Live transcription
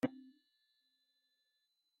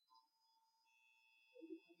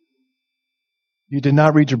You did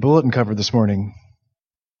not read your bulletin cover this morning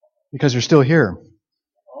because you're still here.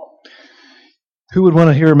 Who would want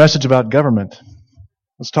to hear a message about government?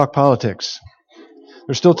 Let's talk politics.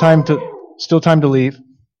 There's still time to leave.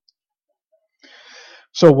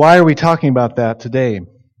 So why are we talking about that today?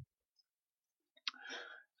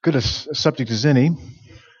 Good a subject as any.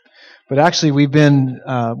 But actually, we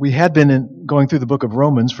had been going through the book of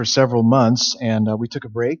Romans for several months, and we took a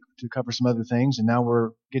break to cover some other things, and now we're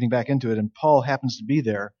getting back into it. And Paul happens to be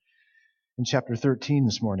there in chapter 13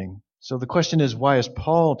 this morning. So the question is, why is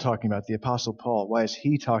Paul talking about it, the Apostle Paul? Why is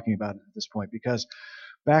he talking about it at this point? Because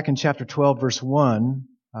back in chapter 12, verse 1,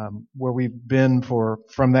 where we've been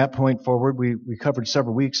from that point forward, we covered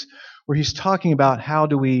several weeks, where he's talking about how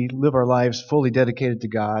do we live our lives fully dedicated to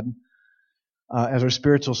God, as our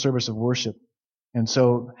spiritual service of worship. And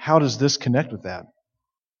so how does this connect with that?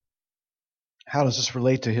 How does this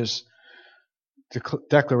relate to his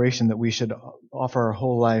declaration that we should offer our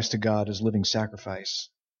whole lives to God as living sacrifice?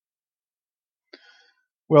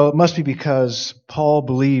 Well, it must be because Paul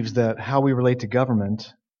believes that how we relate to government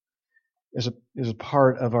is a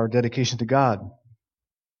part of our dedication to God.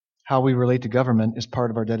 How we relate to government is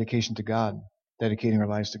part of our dedication to God, dedicating our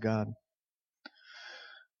lives to God.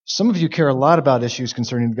 Some of you care a lot about issues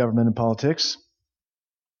concerning the government and politics.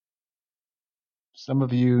 Some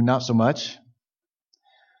of you not so much.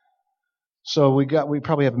 So we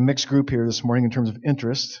probably have a mixed group here this morning in terms of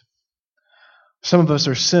interest. Some of us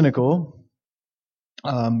are cynical,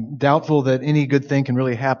 doubtful that any good thing can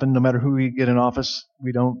really happen no matter who we get in office.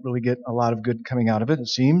 We don't really get a lot of good coming out of it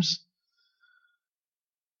seems.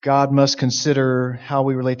 God must consider how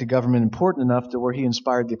we relate to government important enough to where he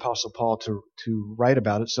inspired the Apostle Paul to write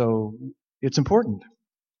about it. So it's important.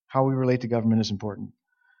 How we relate to government is important.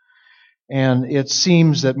 And it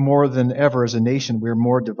seems that more than ever as a nation, we're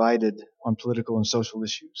more divided on political and social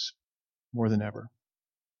issues. More than ever.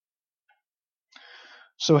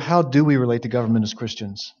 So how do we relate to government as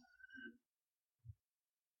Christians?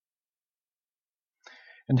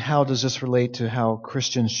 And how does this relate to how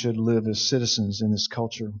Christians should live as citizens in this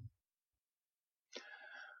culture?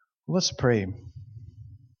 Let's pray.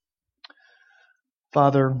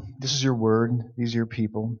 Father, this is your word. These are your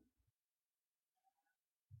people.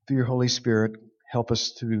 Through your Holy Spirit, help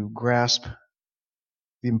us to grasp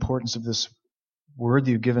the importance of this word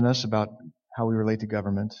that you've given us about how we relate to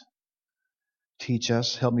government. Teach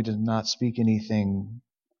us. Help me to not speak anything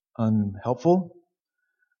unhelpful,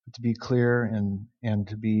 but to be clear and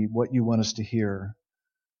to be what you want us to hear.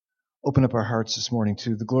 Open up our hearts this morning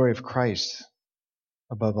to the glory of Christ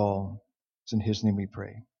above all. It's in his name we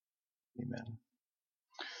pray. Amen.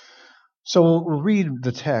 So we'll read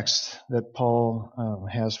the text that Paul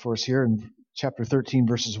has for us here in chapter 13,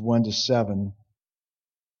 verses 1 to 7.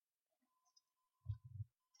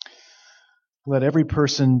 Let every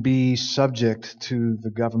person be subject to the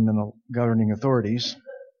governing authorities,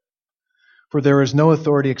 for there is no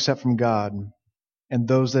authority except from God, and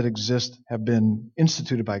those that exist have been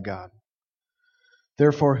instituted by God.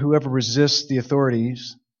 Therefore, whoever resists the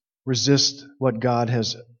authorities resists what God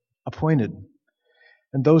has appointed,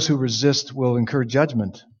 and those who resist will incur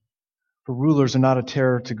judgment. For rulers are not a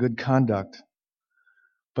terror to good conduct,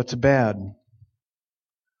 but to bad.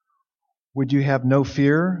 Would you have no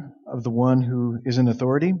fear of the one who is in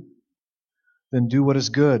authority? Then do what is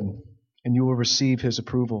good, and you will receive his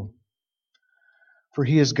approval. For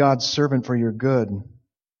he is God's servant for your good.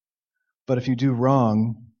 But if you do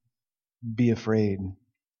wrong, be afraid,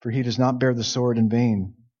 for he does not bear the sword in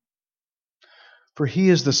vain. For he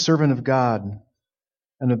is the servant of God,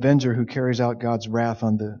 an avenger who carries out God's wrath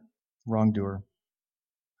on the wrongdoer.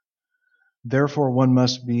 Therefore, one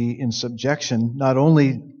must be in subjection, not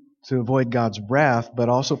only to avoid God's wrath, but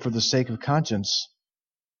also for the sake of conscience.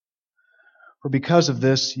 For because of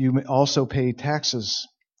this, you may also pay taxes,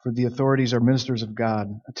 for the authorities are ministers of God,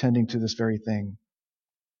 attending to this very thing.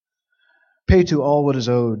 Pay to all what is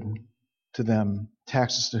owed to them,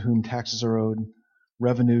 taxes to whom taxes are owed,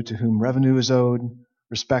 revenue to whom revenue is owed,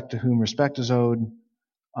 respect to whom respect is owed,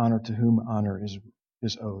 honor to whom honor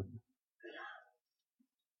is owed.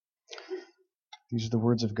 These are the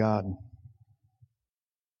words of God.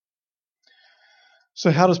 So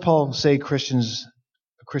how does Paul say a Christian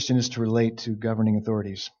is to relate to governing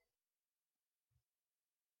authorities?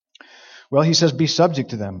 Well, he says be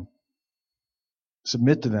subject to them.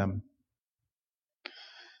 Submit to them.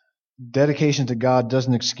 Dedication to God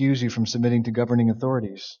doesn't excuse you from submitting to governing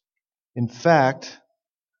authorities. In fact,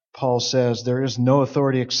 Paul says there is no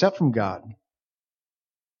authority except from God.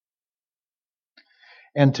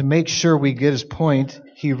 And to make sure we get his point,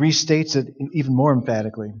 he restates it even more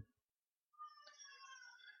emphatically.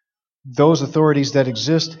 Those authorities that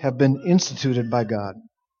exist have been instituted by God.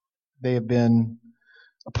 They have been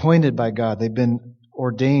appointed by God. They've been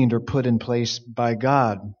ordained or put in place by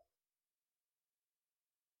God.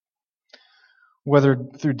 Whether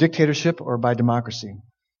through dictatorship or by democracy,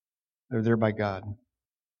 they're there by God.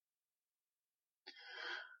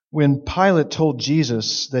 When Pilate told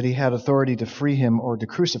Jesus that he had authority to free him or to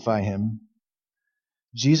crucify him,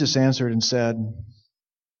 Jesus answered and said,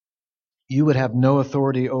 "You would have no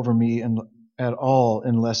authority over me at all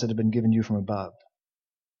unless it had been given you from above."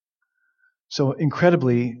 So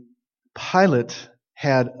incredibly, Pilate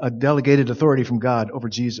had a delegated authority from God over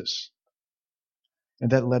Jesus,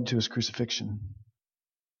 and that led to his crucifixion.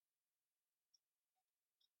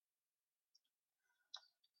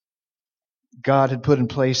 God had put in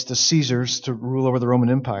place the Caesars to rule over the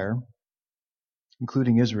Roman Empire,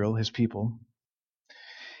 including Israel, his people.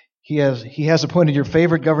 He has appointed your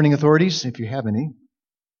favorite governing authorities, if you have any,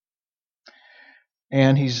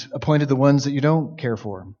 and he's appointed the ones that you don't care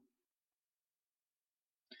for.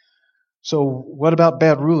 So what about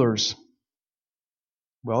bad rulers?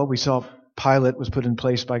 Well, we saw Pilate was put in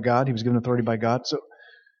place by God. He was given authority by God. So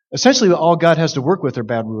essentially all God has to work with are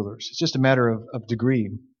bad rulers. It's just a matter of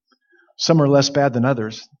degree. Some are less bad than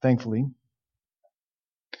others, thankfully.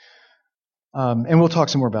 And we'll talk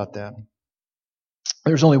some more about that.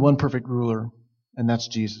 There's only one perfect ruler, and that's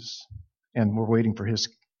Jesus. And we're waiting for his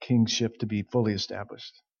kingship to be fully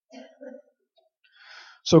established.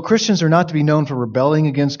 So Christians are not to be known for rebelling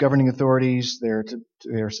against governing authorities. They're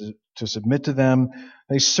to submit to them.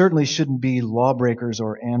 They certainly shouldn't be lawbreakers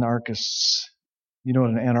or anarchists. You know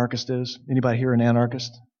what an anarchist is? Anybody here an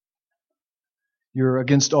anarchist? You're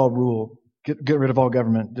against all rule. Get rid of all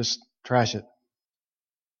government. Just trash it.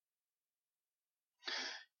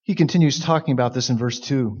 He continues talking about this in verse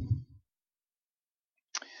 2.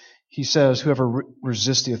 He says, whoever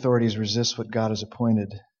resists the authorities resists what God has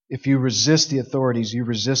appointed. If you resist the authorities, you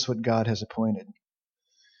resist what God has appointed.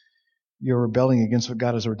 You're rebelling against what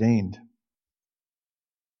God has ordained.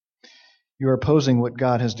 You're opposing what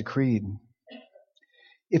God has decreed.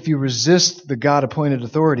 If you resist the God-appointed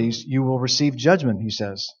authorities, you will receive judgment, he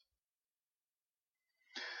says.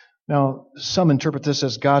 Now, some interpret this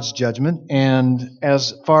as God's judgment, and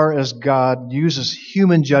as far as God uses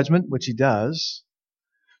human judgment, which he does,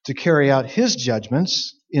 to carry out his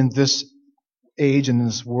judgments in this age and in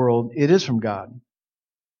this world, it is from God.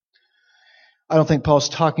 I don't think Paul's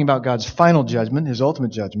talking about God's final judgment, his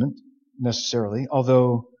ultimate judgment, necessarily,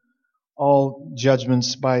 although all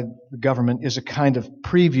judgments by the government is a kind of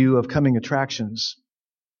preview of coming attractions.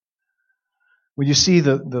 When you see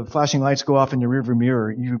the flashing lights go off in your rearview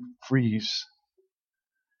mirror, you freeze.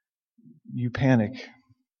 You panic.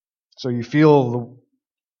 So you feel,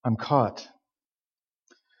 I'm caught.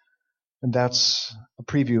 And that's a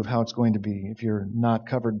preview of how it's going to be if you're not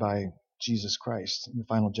covered by Jesus Christ in the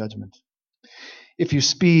final judgment. If you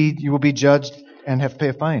speed, you will be judged and have to pay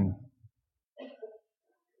a fine.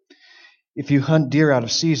 If you hunt deer out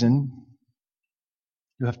of season,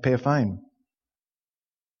 you have to pay a fine.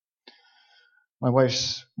 My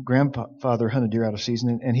wife's grandfather hunted deer out of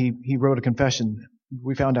season, and he wrote a confession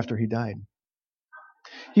we found after he died.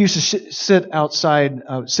 He used to sit outside,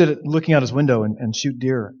 looking out his window and shoot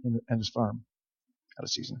deer at his farm out of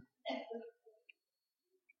season.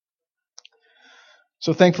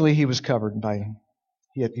 So thankfully he was covered by,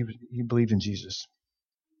 he believed in Jesus.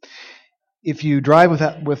 If you drive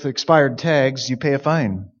with expired tags, you pay a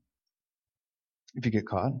fine if you get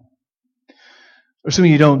caught.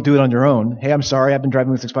 Assuming you don't do it on your own. Hey, I'm sorry, I've been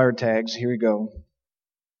driving with expired tags. Here we go.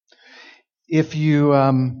 If you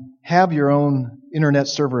have your own internet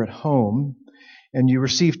server at home and you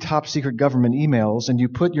receive top secret government emails and you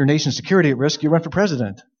put your nation's security at risk, you run for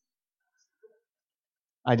president.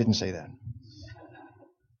 I didn't say that.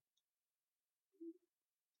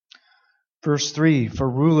 Verse 3, for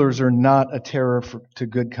rulers are not a terror to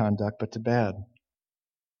good conduct, but to bad.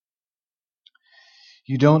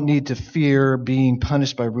 You don't need to fear being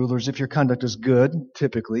punished by rulers if your conduct is good,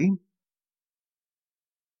 typically.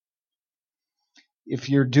 If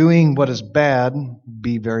you're doing what is bad,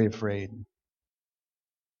 be very afraid.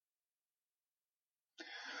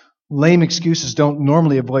 Lame excuses don't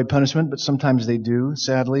normally avoid punishment, but sometimes they do,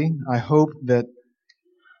 sadly. I hope that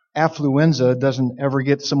affluenza doesn't ever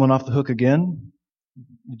get someone off the hook again.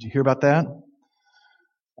 Did you hear about that?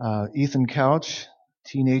 Ethan Couch,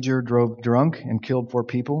 teenager, drove drunk and killed 4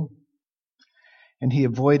 people. And he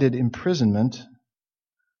avoided imprisonment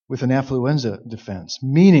with an affluenza defense,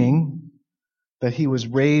 meaning that he was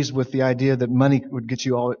raised with the idea that money would get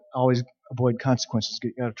you always avoid consequences,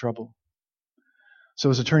 get you out of trouble. So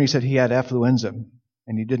his attorney said he had affluenza.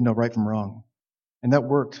 and he didn't know right from wrong. And that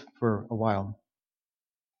worked for a while.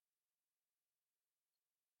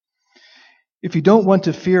 If you don't want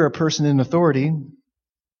to fear a person in authority,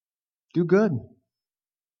 do good,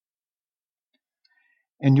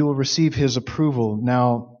 and you will receive his approval.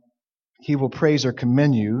 Now, he will praise or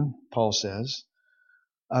commend you, Paul says.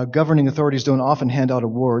 Governing authorities don't often hand out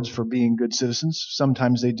awards for being good citizens.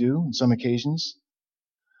 Sometimes they do, on some occasions.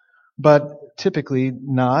 But typically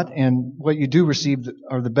not, and what you do receive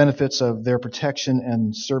are the benefits of their protection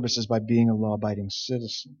and services by being a law-abiding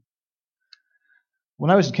citizen. When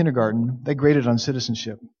I was in kindergarten, they graded on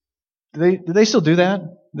citizenship. Do they still do that?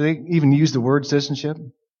 Do they even use the word citizenship?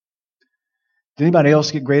 Did anybody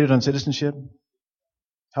else get graded on citizenship?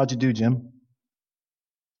 How'd you do, Jim?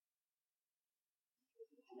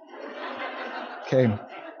 Okay.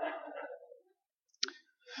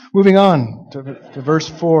 Moving on to verse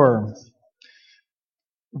 4.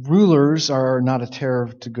 Rulers are not a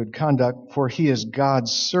terror to good conduct, for he is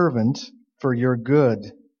God's servant for your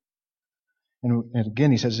good. And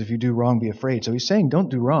again, he says, if you do wrong, be afraid. So he's saying,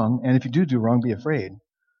 don't do wrong, and if you do wrong, be afraid.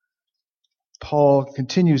 Paul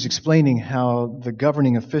continues explaining how the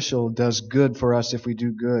governing official does good for us if we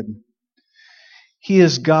do good. He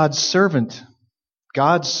is God's servant.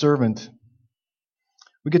 God's servant.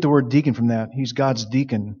 We get the word deacon from that. He's God's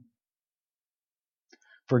deacon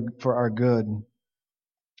for our good.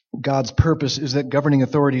 God's purpose is that governing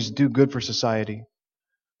authorities do good for society.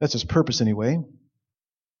 That's his purpose anyway.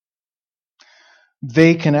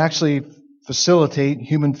 They can actually facilitate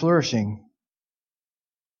human flourishing.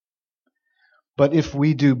 But if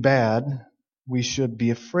we do bad, we should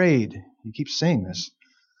be afraid. He keeps saying this.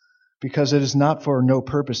 Because it is not for no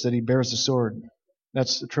purpose that he bears the sword.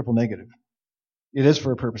 That's a triple negative. It is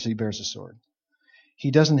for a purpose that he bears the sword.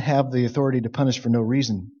 He doesn't have the authority to punish for no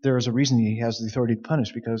reason. There is a reason he has the authority to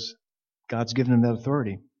punish, because God's given him that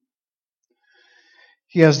authority.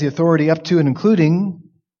 He has the authority up to and including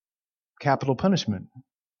capital punishment,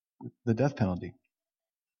 the death penalty,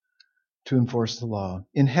 to enforce the law.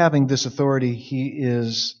 In having this authority, he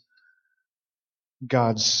is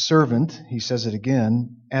God's servant, he says it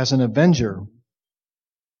again, as an avenger,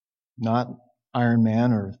 not Iron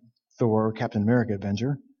Man or Thor or Captain America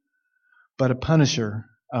avenger, but a punisher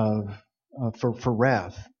for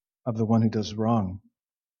wrath of the one who does wrong.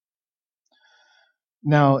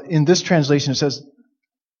 Now, in this translation, it says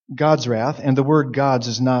God's wrath, and the word God's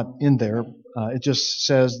is not in there. It just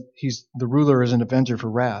says the ruler is an avenger for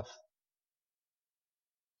wrath.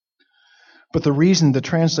 But the reason the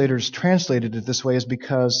translators translated it this way is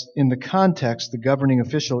because in the context, the governing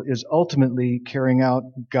official is ultimately carrying out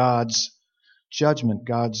God's judgment,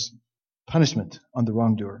 God's punishment on the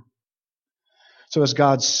wrongdoer. So as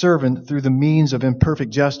God's servant, through the means of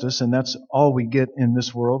imperfect justice, and that's all we get in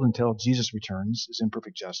this world until Jesus returns, is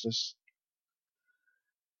imperfect justice,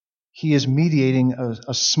 he is mediating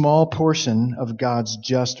a small portion of God's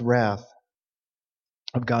just wrath,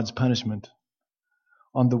 of God's punishment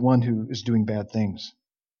on the one who is doing bad things.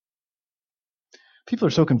 People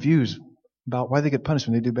are so confused about why they get punished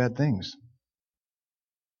when they do bad things.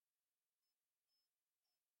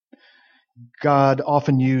 God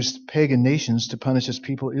often used pagan nations to punish his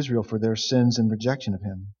people Israel for their sins and rejection of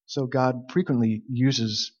him. So God frequently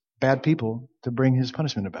uses bad people to bring his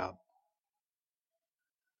punishment about.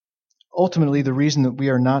 Ultimately, the reason that we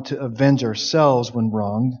are not to avenge ourselves when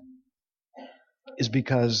wronged is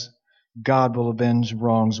because God will avenge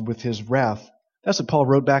wrongs with his wrath. That's what Paul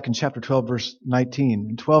wrote back in chapter 12, verse 19.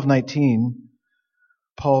 In 12:19,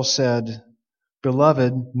 Paul said,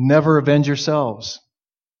 "Beloved, never avenge yourselves.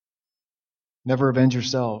 Never avenge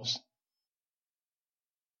yourselves.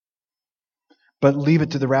 But leave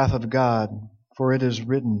it to the wrath of God, for it is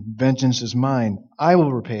written, 'Vengeance is mine, I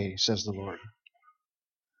will repay,' says the Lord."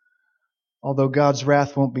 Although God's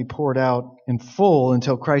wrath won't be poured out in full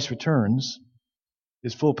until Christ returns,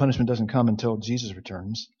 his full punishment doesn't come until Jesus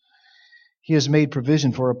returns, he has made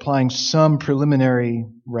provision for applying some preliminary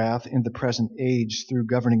wrath in the present age through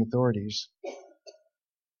governing authorities.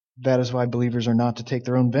 That is why believers are not to take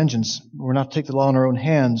their own vengeance. We're not to take the law in our own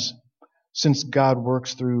hands, since God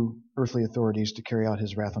works through earthly authorities to carry out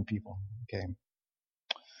his wrath on people. Okay.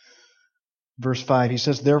 Verse 5, he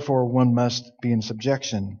says, "Therefore one must be in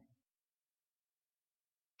subjection,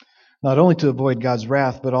 not only to avoid God's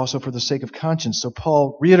wrath, but also for the sake of conscience." So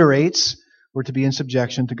Paul reiterates we're to be in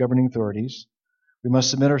subjection to governing authorities. We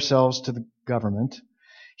must submit ourselves to the government.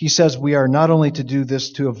 He says we are not only to do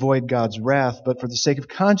this to avoid God's wrath, but for the sake of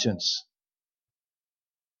conscience.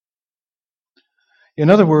 In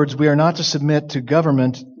other words, we are not to submit to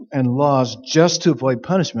government and laws just to avoid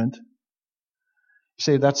punishment. You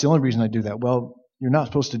say, that's the only reason I do that. Well, You're not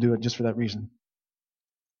supposed to do it just for that reason.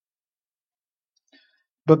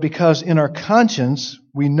 But because in our conscience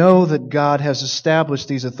we know that God has established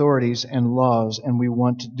these authorities and laws, and we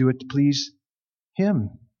want to do it to please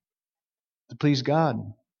Him, to please God.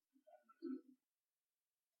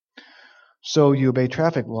 So you obey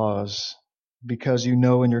traffic laws because you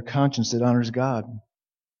know in your conscience it honors God.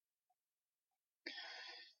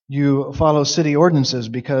 You follow city ordinances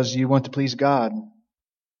because you want to please God.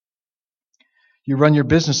 You run your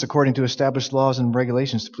business according to established laws and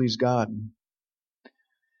regulations to please God.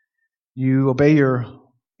 You obey your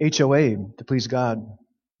HOA to please God.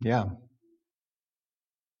 Yeah.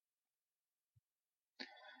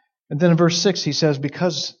 And then in verse 6 he says,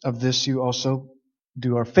 because of this you also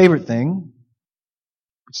do our favorite thing,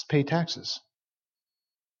 it's pay taxes.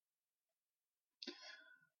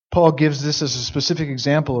 Paul gives this as a specific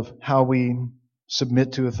example of how we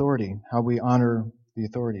submit to authority, how we honor the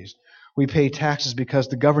authorities. We pay taxes because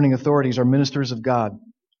the governing authorities are ministers of God.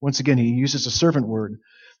 Once again, he uses a servant word.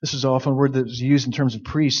 This is often a word that is used in terms of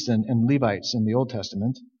priests and Levites in the Old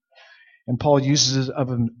Testament. And Paul uses it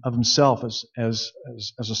of himself as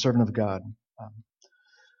a servant of God.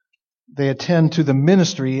 They attend to the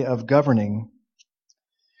ministry of governing.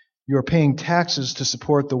 You are paying taxes to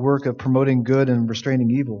support the work of promoting good and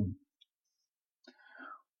restraining evil.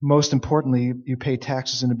 Most importantly, you pay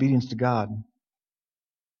taxes in obedience to God.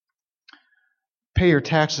 Pay your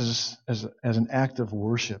taxes as an act of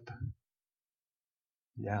worship.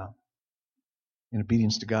 Yeah. In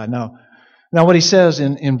obedience to God. Now what he says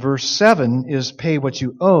in verse 7 is pay what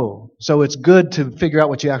you owe. So it's good to figure out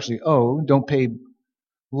what you actually owe. Don't pay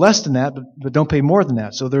less than that, but don't pay more than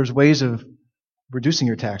that. So there's ways of reducing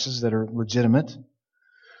your taxes that are legitimate.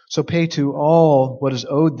 So pay to all what is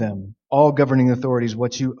owed them, all governing authorities,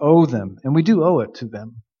 what you owe them. And we do owe it to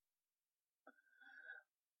them.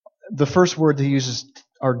 The first word that he uses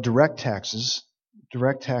are direct taxes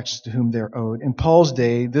to whom they're owed. In Paul's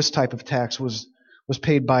day, this type of tax was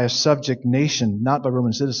paid by a subject nation, not by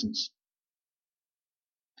Roman citizens.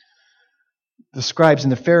 The scribes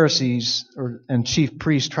and the Pharisees and chief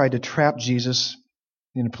priests tried to trap Jesus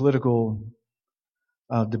in a political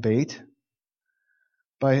debate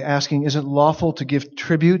by asking, is it lawful to give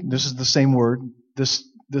tribute, this is the same word,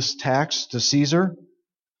 this tax to Caesar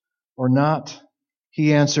or not?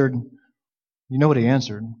 He answered, you know what he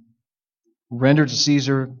answered? Render to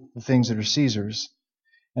Caesar the things that are Caesar's,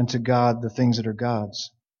 and to God the things that are God's.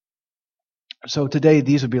 So today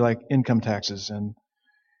these would be like income taxes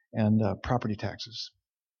and property taxes.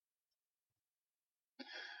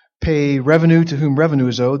 Pay revenue to whom revenue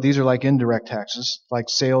is owed. These are like indirect taxes, like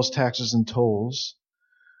sales taxes and tolls.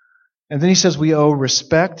 And then he says we owe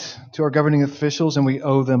respect to our governing officials and we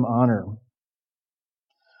owe them honor.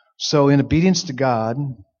 So in obedience to God,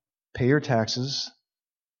 pay your taxes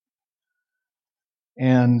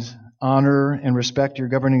and honor and respect your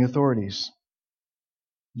governing authorities.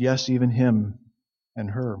 Yes, even him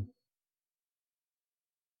and her.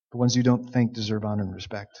 The ones you don't think deserve honor and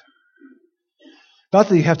respect. Not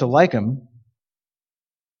that you have to like them,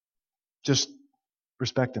 just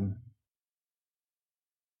respect them.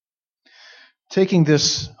 Taking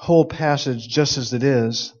this whole passage just as it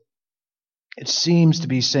is, it seems to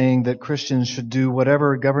be saying that Christians should do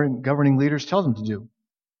whatever governing leaders tell them to do.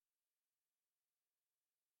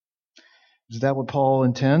 Is that what Paul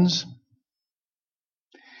intends?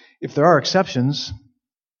 If there are exceptions,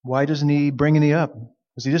 why doesn't he bring any up?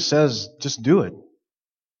 Because he just says, just do it.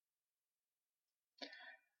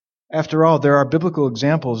 After all, there are biblical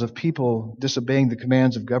examples of people disobeying the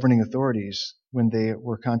commands of governing authorities when they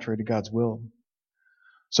were contrary to God's will.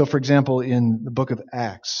 So, for example, in the book of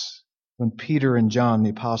Acts, when Peter and John,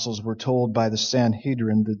 the apostles, were told by the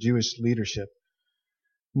Sanhedrin, the Jewish leadership,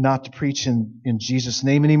 not to preach in Jesus'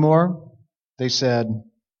 name anymore, they said,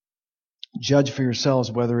 judge for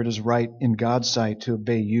yourselves whether it is right in God's sight to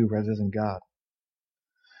obey you rather than God.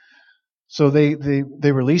 So they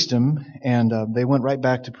released him, and they went right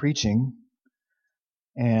back to preaching.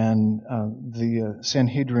 And the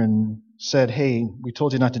Sanhedrin said, hey, we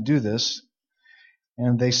told you not to do this.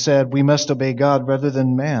 And they said, we must obey God rather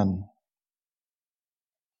than man.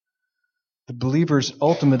 The believer's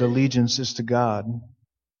ultimate allegiance is to God.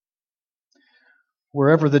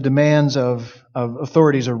 Wherever the demands of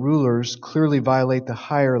authorities or rulers clearly violate the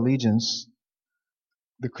higher allegiance,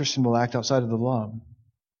 the Christian will act outside of the law.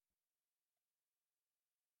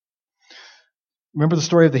 Remember the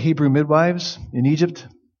story of the Hebrew midwives in Egypt?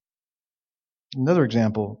 Another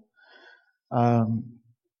example.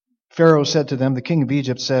 Pharaoh said to them, the king of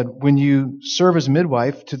Egypt said, when you serve as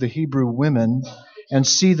midwife to the Hebrew women and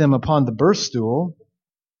see them upon the birth stool,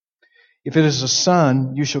 If it is a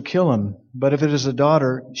son, you shall kill him. But if it is a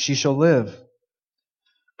daughter, she shall live.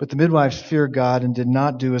 But the midwives feared God and did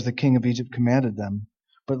not do as the king of Egypt commanded them,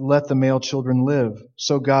 but let the male children live.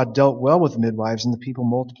 So God dealt well with the midwives, and the people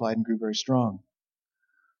multiplied and grew very strong.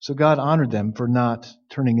 So God honored them for not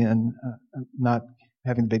not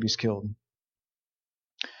having the babies killed.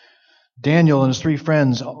 Daniel and his 3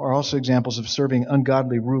 friends are also examples of serving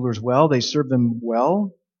ungodly rulers well. They serve them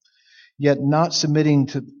well, yet not submitting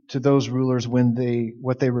to those rulers when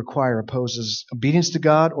what they require opposes obedience to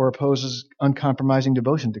God or opposes uncompromising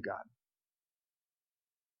devotion to God.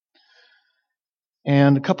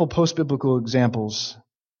 And a couple post-biblical examples.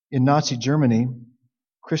 In Nazi Germany,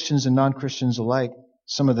 Christians and non-Christians alike,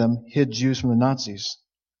 some of them hid Jews from the Nazis.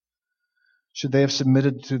 Should they have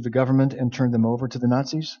submitted to the government and turned them over to the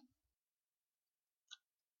Nazis?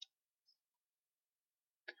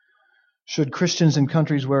 Should Christians in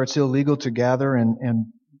countries where it's illegal to gather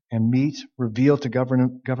and meet reveal to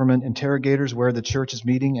government interrogators where the church is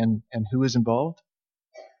meeting and who is involved?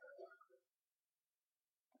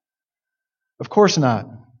 Of course not.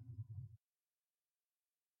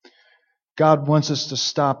 God wants us to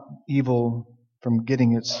stop evil from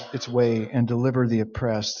getting its way and deliver the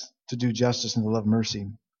oppressed, to do justice and to love mercy.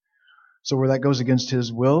 So where that goes against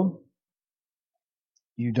His will,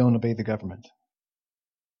 you don't obey the government.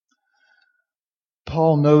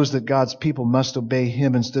 Paul knows that God's people must obey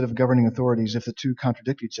him instead of governing authorities if the two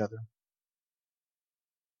contradict each other.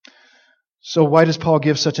 So why does Paul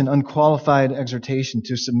give such an unqualified exhortation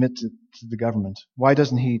to submit to the government? Why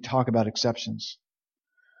doesn't he talk about exceptions?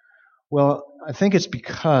 Well, I think it's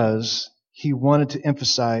because he wanted to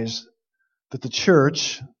emphasize that the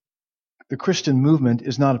church, the Christian movement,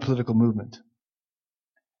 is not a political movement.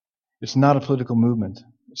 It's not a political movement.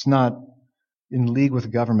 It's not in league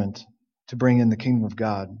with government to bring in the kingdom of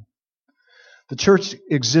God. The church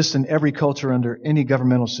exists in every culture under any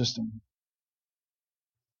governmental system.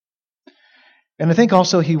 And I think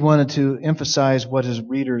also he wanted to emphasize what his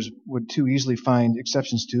readers would too easily find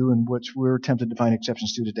exceptions to, and which we're tempted to find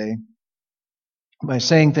exceptions to today, by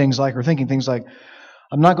saying things like, or thinking things like,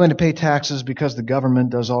 I'm not going to pay taxes because the government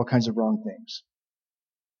does all kinds of wrong things.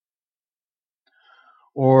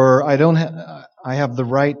 Or I have the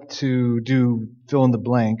right to do fill in the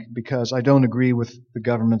blank because I don't agree with the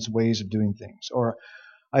government's ways of doing things. Or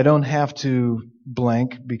I don't have to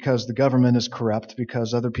blank because the government is corrupt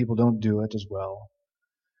because other people don't do it as well.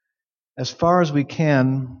 As far as we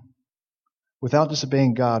can, without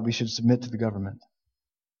disobeying God, we should submit to the government.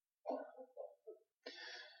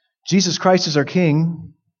 Jesus Christ is our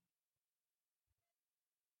King,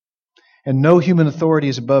 and no human authority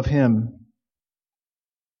is above Him.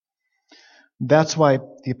 That's why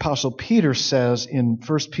the Apostle Peter says in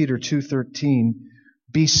 1 Peter 2:13,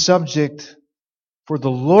 be subject for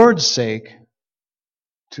the Lord's sake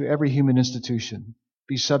to every human institution.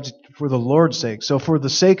 Be subject for the Lord's sake. So for the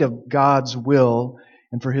sake of God's will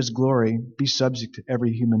and for His glory, be subject to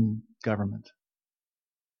every human government.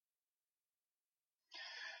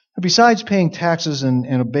 Besides paying taxes and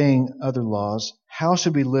obeying other laws, how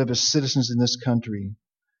should we live as citizens in this country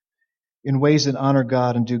in ways that honor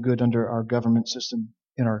God and do good under our government system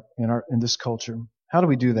in this culture? How do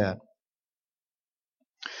we do that?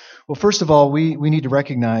 Well, first of all, we need to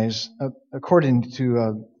recognize, according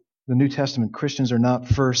to the New Testament, Christians are not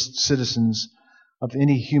first citizens of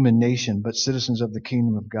any human nation, but citizens of the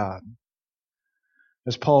kingdom of God.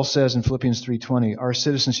 As Paul says in Philippians 3:20, our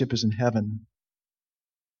citizenship is in heaven.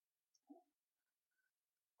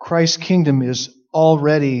 Christ's kingdom is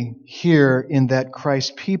already here in that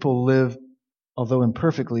Christ's people live, although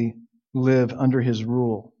imperfectly, live under His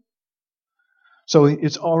rule. So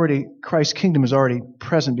Christ's kingdom is already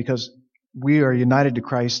present because we are united to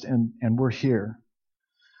Christ and we're here.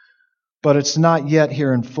 But it's not yet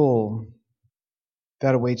here in full.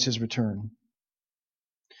 That awaits His return.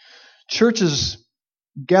 Churches,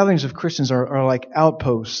 gatherings of Christians are like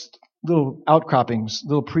outposts, little outcroppings,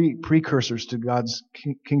 little precursors to God's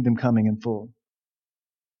kingdom coming in full.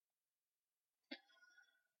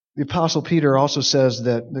 The Apostle Peter also says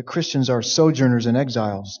that the Christians are sojourners and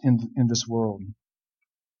exiles in this world.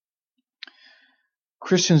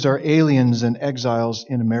 Christians are aliens and exiles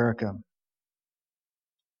in America.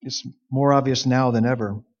 It's more obvious now than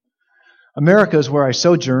ever. America is where I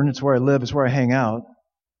sojourn, it's where I live, it's where I hang out.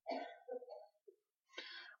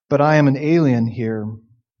 But I am an alien here.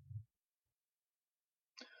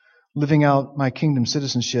 Living out my kingdom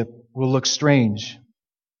citizenship will look strange.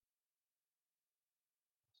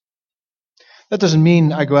 That doesn't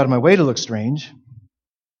mean I go out of my way to look strange.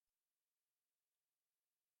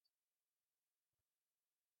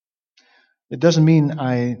 It doesn't mean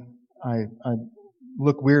I I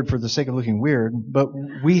look weird for the sake of looking weird, but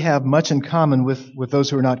we have much in common with those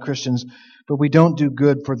who are not Christians, but we don't do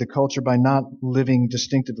good for the culture by not living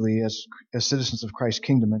distinctively as citizens of Christ's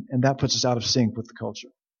kingdom, and that puts us out of sync with the culture.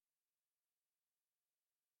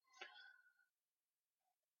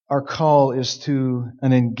 Our call is to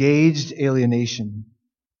an engaged alienation.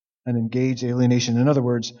 An engaged alienation. In other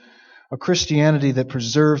words, a Christianity that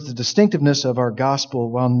preserves the distinctiveness of our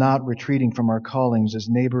gospel while not retreating from our callings as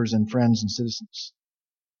neighbors and friends and citizens.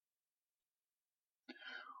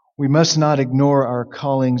 We must not ignore our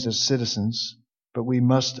callings as citizens, but we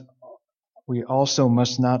also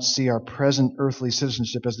must not see our present earthly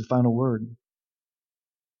citizenship as the final word.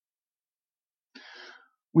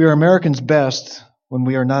 We are Americans best when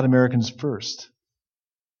we are not Americans first.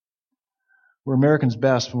 We're Americans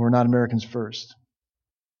best when we're not Americans first.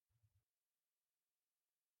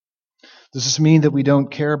 Does this mean that we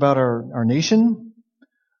don't care about our nation?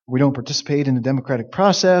 We don't participate in the democratic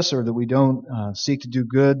process, or that we don't seek to do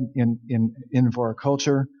good in for our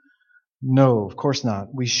culture? No, of course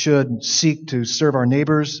not. We should seek to serve our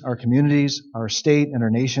neighbors, our communities, our state, and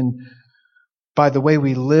our nation by the way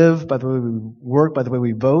we live, by the way we work, by the way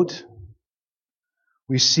we vote.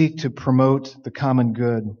 We seek to promote the common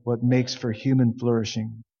good, what makes for human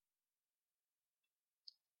flourishing.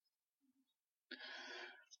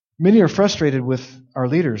 Many are frustrated with our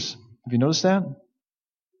leaders. Have you noticed that?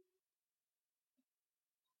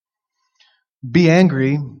 Be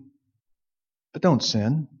angry, but don't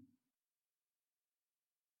sin.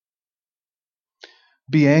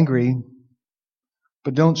 Be angry,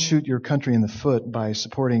 but don't shoot your country in the foot by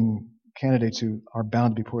supporting candidates who are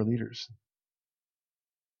bound to be poor leaders.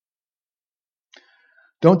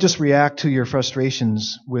 Don't just react to your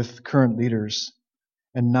frustrations with current leaders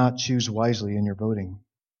and not choose wisely in your voting.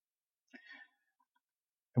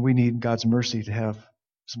 And we need God's mercy to have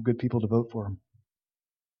some good people to vote for.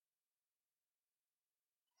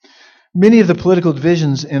 Many of the political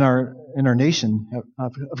divisions in our nation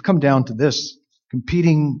have come down to this: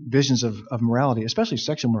 competing visions of morality, especially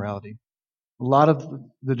sexual morality. A lot of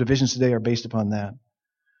the divisions today are based upon that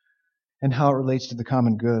and how it relates to the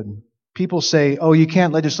common good. People say, oh, you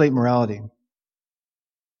can't legislate morality. And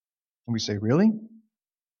we say, really?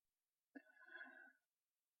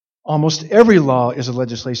 Almost every law is a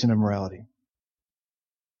legislation of morality.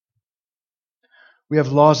 We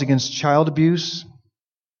have laws against child abuse,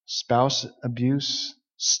 spouse abuse,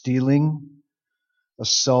 stealing,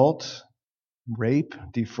 assault, rape,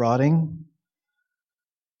 defrauding,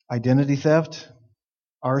 identity theft,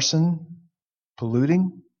 arson,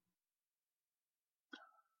 polluting.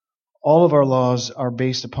 All of our laws are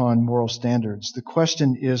based upon moral standards. The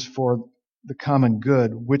question is, for the common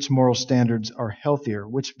good, which moral standards are healthier,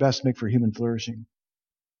 which best make for human flourishing?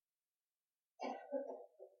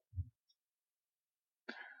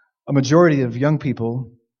 A majority of young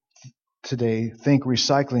people today think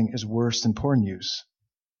recycling is worse than porn use.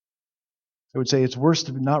 I would say it's worse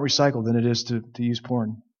to not recycle than it is to use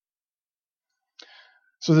porn.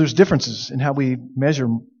 So there's differences in how we measure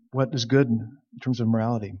what is good in terms of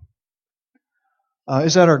morality.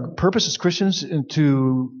 Is that our purpose as Christians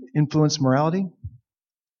to influence morality?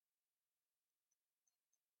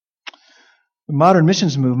 The modern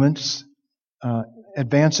missions movements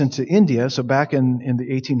advance into India, so back in the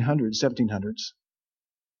 1800s, 1700s,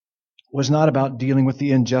 was not about dealing with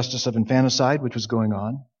the injustice of infanticide, which was going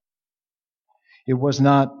on. It was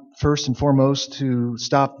not first and foremost to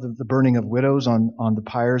stop the burning of widows on the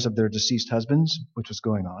pyres of their deceased husbands, which was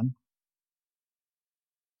going on.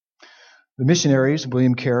 The missionaries,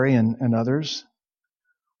 William Carey and others,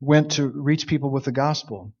 went to reach people with the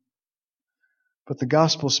gospel. But the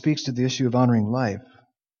gospel speaks to the issue of honoring life.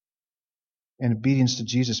 And obedience to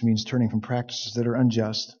Jesus means turning from practices that are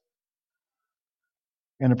unjust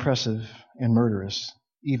and oppressive and murderous,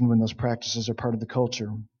 even when those practices are part of the culture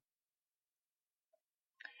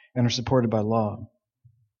and are supported by law.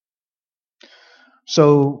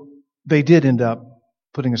 So they did end up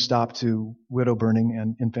putting a stop to widow burning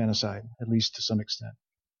and infanticide, at least to some extent,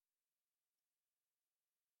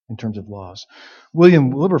 in terms of laws.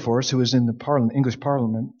 William Wilberforce, who was in the English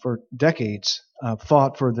Parliament for decades,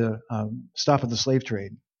 fought for the stop of the slave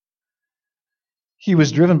trade. He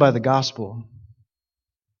was driven by the gospel,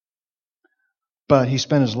 but he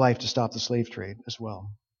spent his life to stop the slave trade as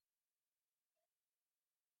well.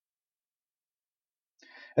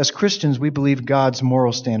 As Christians, we believe God's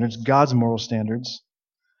moral standards,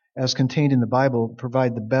 as contained in the Bible,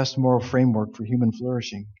 provide the best moral framework for human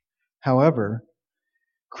flourishing. However,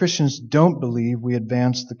 Christians don't believe we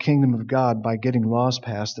advance the kingdom of God by getting laws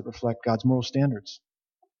passed that reflect God's moral standards.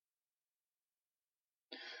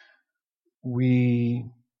 We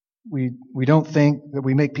don't think that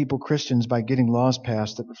we make people Christians by getting laws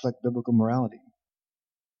passed that reflect biblical morality.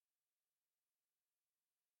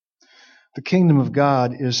 The kingdom of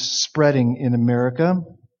God is spreading in America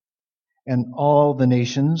and all the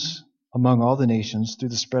nations, among all the nations, through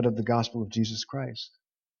the spread of the gospel of Jesus Christ.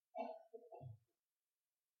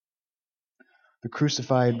 The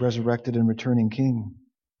crucified, resurrected, and returning King.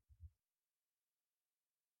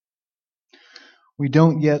 We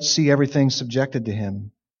don't yet see everything subjected to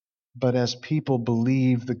him, but as people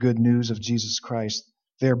believe the good news of Jesus Christ,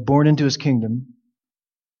 they are born into his kingdom.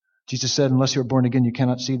 Jesus said, unless you are born again, you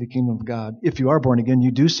cannot see the kingdom of God. If you are born again,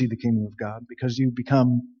 you do see the kingdom of God because you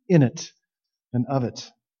become in it and of it.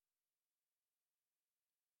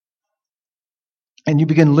 And you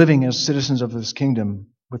begin living as citizens of this kingdom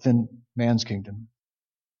within man's kingdom.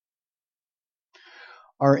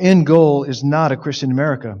 Our end goal is not a Christian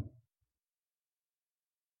America.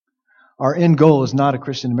 Our end goal is not a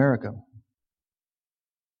Christian America.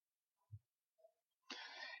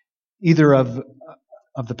 Either of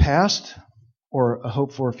the past or a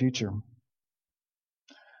hope for a future.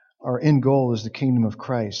 Our end goal is the kingdom of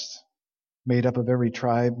Christ, made up of every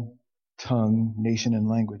tribe, tongue, nation, and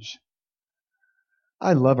language.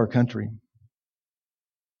 I love our country.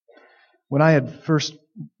 When I had first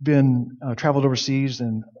been traveled overseas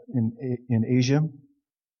and in Asia,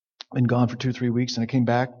 been gone for 2 or 3 weeks, and I came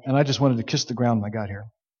back, and I just wanted to kiss the ground when I got here.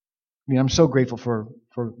 I mean, I'm so grateful for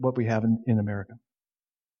what we have in America.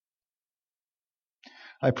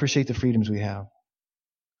 I appreciate the freedoms we have.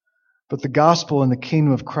 But the gospel and the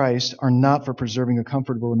kingdom of Christ are not for preserving a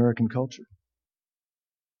comfortable American culture.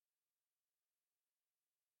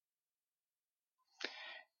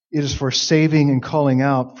 It is for saving and calling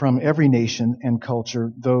out from every nation and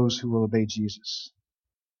culture those who will obey Jesus.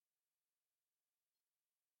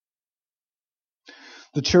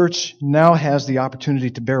 The church now has the opportunity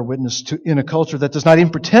to bear witness in a culture that does not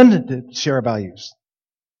even pretend to share our values.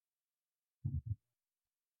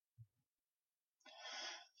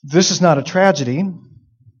 This is not a tragedy,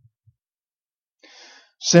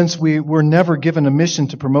 since we were never given a mission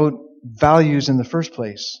to promote values in the first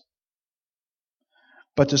place,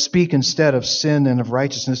 but to speak instead of sin and of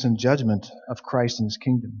righteousness and judgment of Christ and his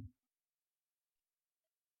kingdom.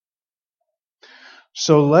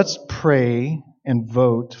 So let's pray and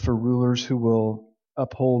vote for rulers who will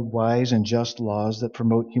uphold wise and just laws that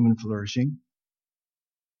promote human flourishing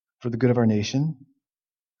for the good of our nation,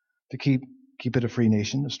 to keep it a free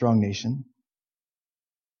nation, a strong nation,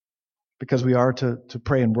 because we are to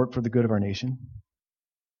pray and work for the good of our nation.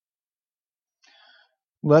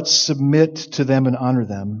 Let's submit to them and honor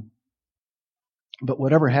them. But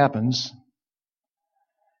whatever happens,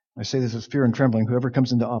 I say this with fear and trembling, whoever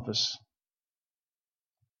comes into office,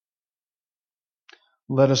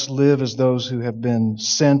 let us live as those who have been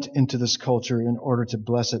sent into this culture in order to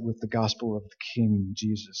bless it with the gospel of King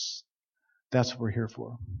Jesus. That's what we're here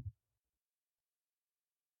for.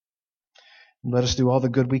 Let us do all the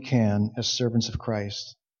good we can as servants of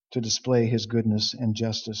Christ to display his goodness and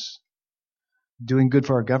justice, doing good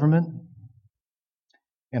for our government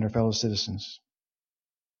and our fellow citizens.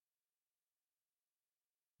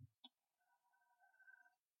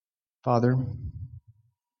 Father,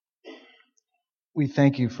 we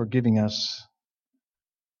thank you for giving us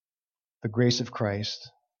the grace of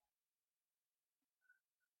Christ,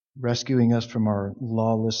 rescuing us from our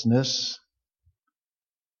lawlessness,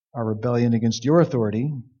 our rebellion against your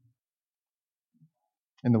authority,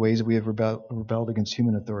 and the ways that we have rebelled against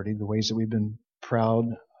human authority, the ways that we've been proud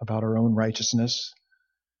about our own righteousness.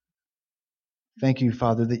 Thank you,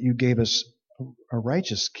 Father, that you gave us a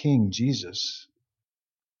righteous King, Jesus,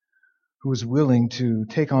 who was willing to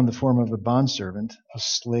take on the form of a bondservant, a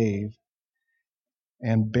slave,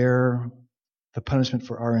 and bear the punishment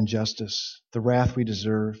for our injustice, the wrath we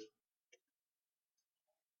deserve,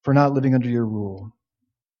 for not living under your rule,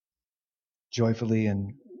 joyfully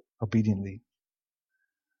and obediently.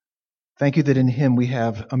 Thank you that in him we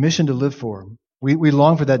have a mission to live for. We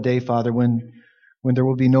long for that day, Father, when there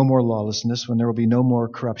will be no more lawlessness, when there will be no more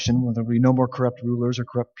corruption, when there will be no more corrupt rulers or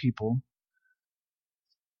corrupt people.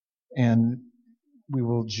 And we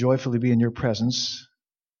will joyfully be in your presence.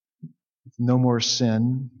 No more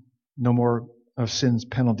sin, no more of sin's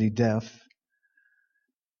penalty, death.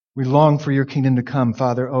 We long for your kingdom to come,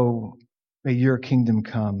 Father. Oh, may your kingdom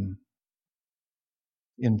come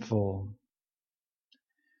in full.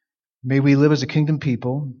 May we live as a kingdom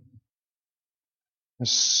people,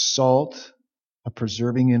 as salt, a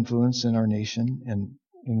preserving influence in our nation and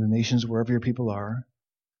in the nations wherever your people are.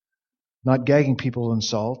 Not gagging people in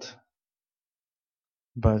salt,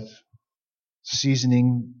 but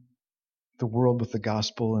seasoning the world with the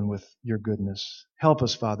gospel and with your goodness. Help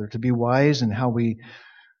us, Father, to be wise in how we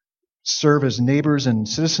serve as neighbors and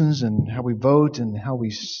citizens, and how we vote, and how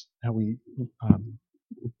we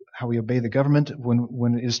obey the government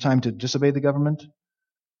when it is time to disobey the government.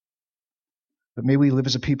 But may we live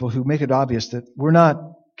as a people who make it obvious that we're not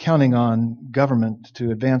counting on government to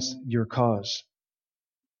advance your cause.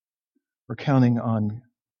 We're counting on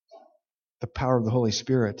the power of the Holy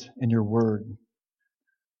Spirit and your word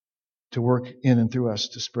to work in and through us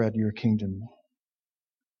to spread your kingdom.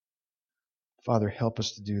 Father, help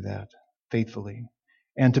us to do that faithfully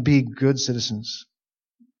and to be good citizens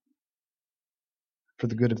for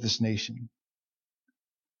the good of this nation.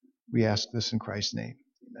 We ask this in Christ's name.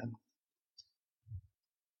 Amen.